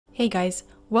Hey guys,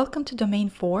 welcome to Domain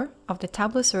 4 of the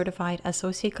Tableau Certified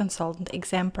Associate Consultant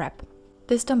Exam Prep.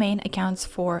 This domain accounts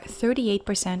for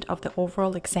 38% of the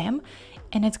overall exam,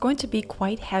 and it's going to be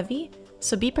quite heavy,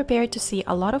 so be prepared to see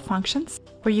a lot of functions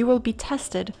where you will be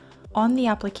tested on the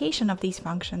application of these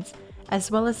functions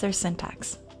as well as their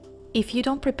syntax. If you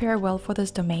don't prepare well for this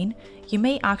domain, you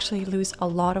may actually lose a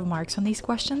lot of marks on these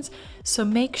questions, so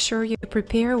make sure you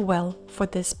prepare well for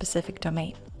this specific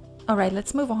domain. Alright,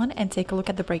 let's move on and take a look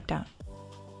at the breakdown.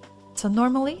 So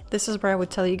normally, this is where I would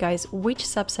tell you guys which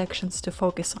subsections to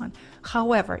focus on.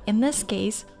 However, in this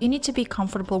case, you need to be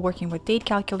comfortable working with date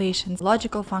calculations,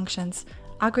 logical functions,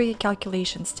 aggregate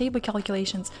calculations, table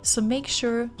calculations, so make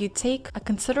sure you take a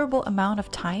considerable amount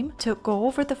of time to go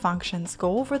over the functions,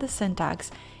 go over the syntax,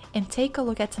 and take a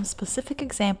look at some specific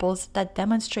examples that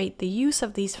demonstrate the use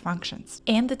of these functions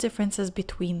and the differences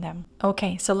between them.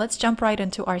 Okay, so let's jump right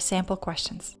into our sample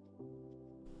questions.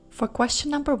 For question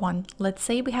number 1, let's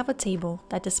say we have a table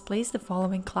that displays the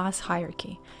following class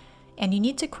hierarchy, and you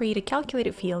need to create a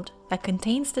calculated field that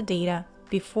contains the data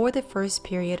before the first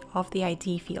period of the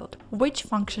ID field. Which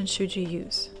function should you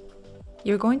use?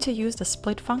 You're going to use the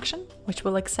split function, which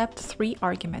will accept 3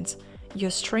 arguments: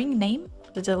 your string name,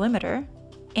 the delimiter,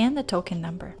 and the token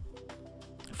number.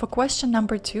 For question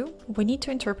number 2, we need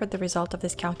to interpret the result of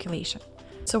this calculation.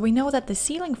 So we know that the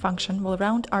ceiling function will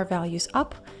round our values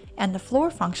up, and the floor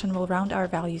function will round our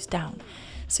values down.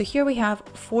 So here we have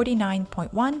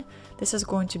 49.1, this is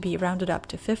going to be rounded up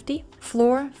to 50.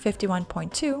 Floor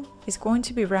 51.2 is going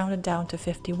to be rounded down to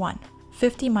 51.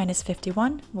 50 minus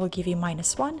 51 will give you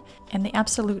 -1, and the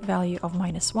absolute value of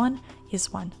 -1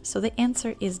 is 1. So the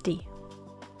answer is D.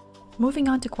 Moving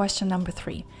on to question number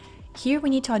 3. Here we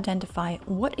need to identify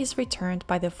what is returned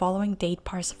by the following date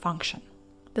parse function.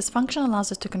 This function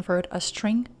allows us to convert a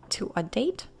string to a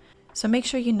date. So make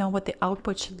sure you know what the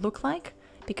output should look like,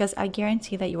 because I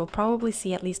guarantee that you will probably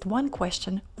see at least one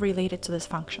question related to this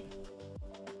function.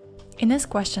 In this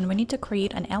question, we need to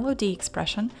create an LOD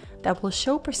expression that will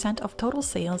show % of total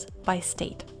sales by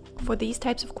state. For these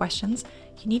types of questions,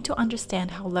 you need to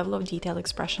understand how level of detail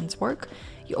expressions work.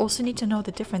 You also need to know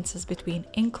the differences between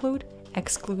include,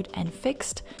 exclude, and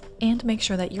fixed, and make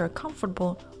sure that you're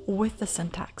comfortable with the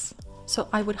syntax. So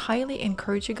I would highly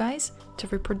encourage you guys to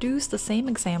reproduce the same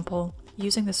example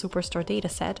using the Superstore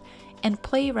dataset and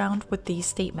play around with these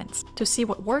statements to see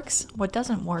what works, what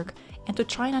doesn't work, and to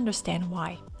try and understand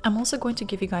why. I'm also going to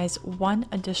give you guys one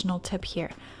additional tip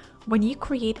here. When you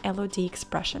create LOD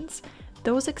expressions,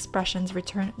 those expressions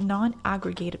return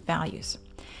non-aggregated values.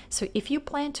 So if you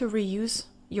plan to reuse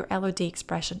your LOD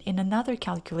expression in another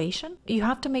calculation, you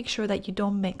have to make sure that you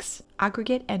don't mix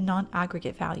aggregate and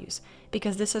non-aggregate values,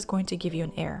 because this is going to give you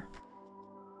an error.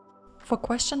 For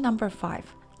question number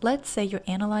 5, let's say you're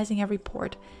analyzing a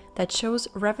report that shows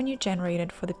revenue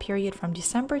generated for the period from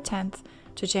December 10th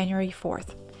to January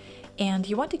 4th, and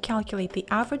you want to calculate the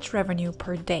average revenue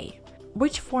per day.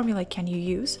 Which formula can you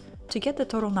use to get the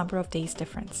total number of days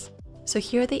difference? So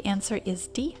here the answer is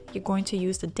D. You're going to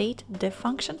use the date diff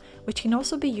function, which can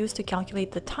also be used to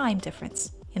calculate the time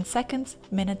difference in seconds,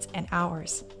 minutes, and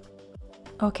hours.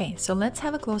 Okay, so let's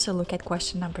have a closer look at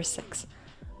question number 6.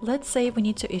 Let's say we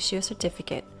need to issue a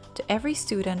certificate to every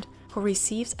student who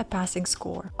receives a passing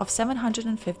score of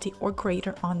 750 or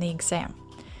greater on the exam.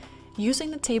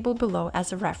 Using the table below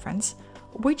as a reference,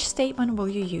 which statement will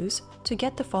you use to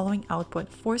get the following output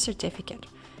for certificate?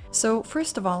 So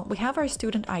first of all, we have our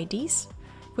student IDs,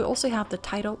 we also have the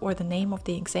title or the name of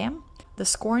the exam, the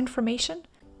score information,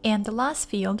 and the last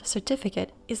field,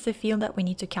 certificate, is the field that we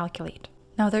need to calculate.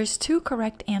 Now there's 2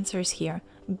 correct answers here,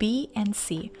 B and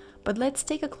C, but let's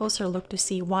take a closer look to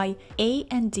see why A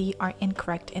and D are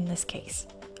incorrect in this case.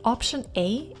 Option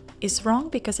A is wrong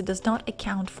because it does not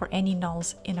account for any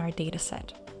nulls in our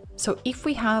dataset. So if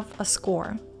we have a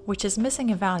score which is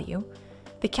missing a value,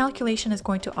 the calculation is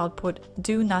going to output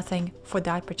do nothing for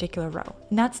that particular row,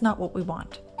 and that's not what we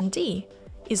want. And D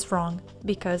is wrong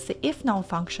because the if null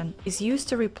function is used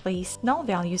to replace null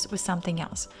values with something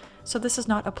else, so this is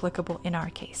not applicable in our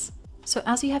case. So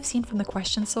as you have seen from the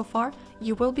questions so far,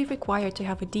 you will be required to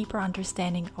have a deeper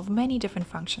understanding of many different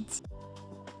functions.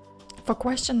 For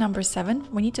question number 7,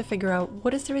 we need to figure out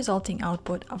what is the resulting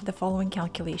output of the following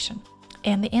calculation.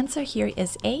 And the answer here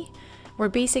is A. We're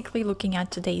basically looking at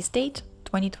today's date,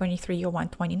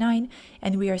 2023-01-29,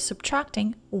 and we are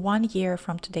subtracting 1 year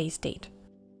from today's date.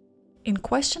 In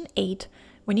question 8,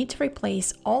 we need to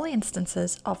replace all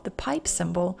instances of the pipe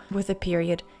symbol with a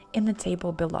period in the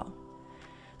table below.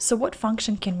 So what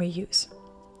function can we use?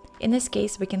 In this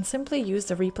case, we can simply use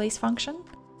the replace function,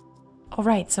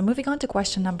 Alright, so moving on to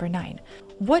question number 9.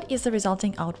 What is the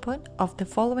resulting output of the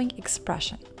following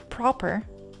expression? Proper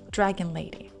dragon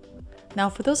lady. Now,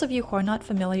 for those of you who are not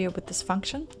familiar with this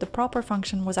function, the proper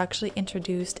function was actually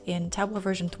introduced in Tableau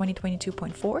version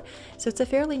 2022.4, so it's a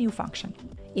fairly new function.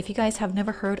 If you guys have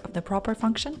never heard of the proper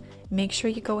function, make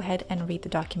sure you go ahead and read the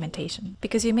documentation,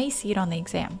 because you may see it on the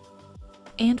exam.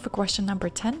 And for question number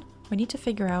 10, we need to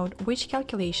figure out which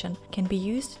calculation can be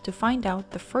used to find out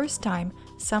the first time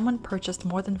someone purchased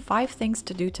more than 5 things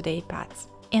to do today paths.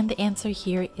 And the answer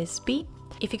here is B.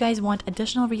 If you guys want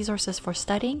additional resources for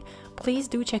studying, please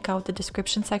do check out the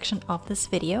description section of this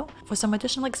video for some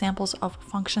additional examples of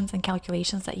functions and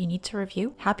calculations that you need to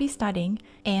review. Happy studying,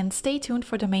 and stay tuned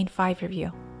for Domain 5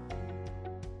 review.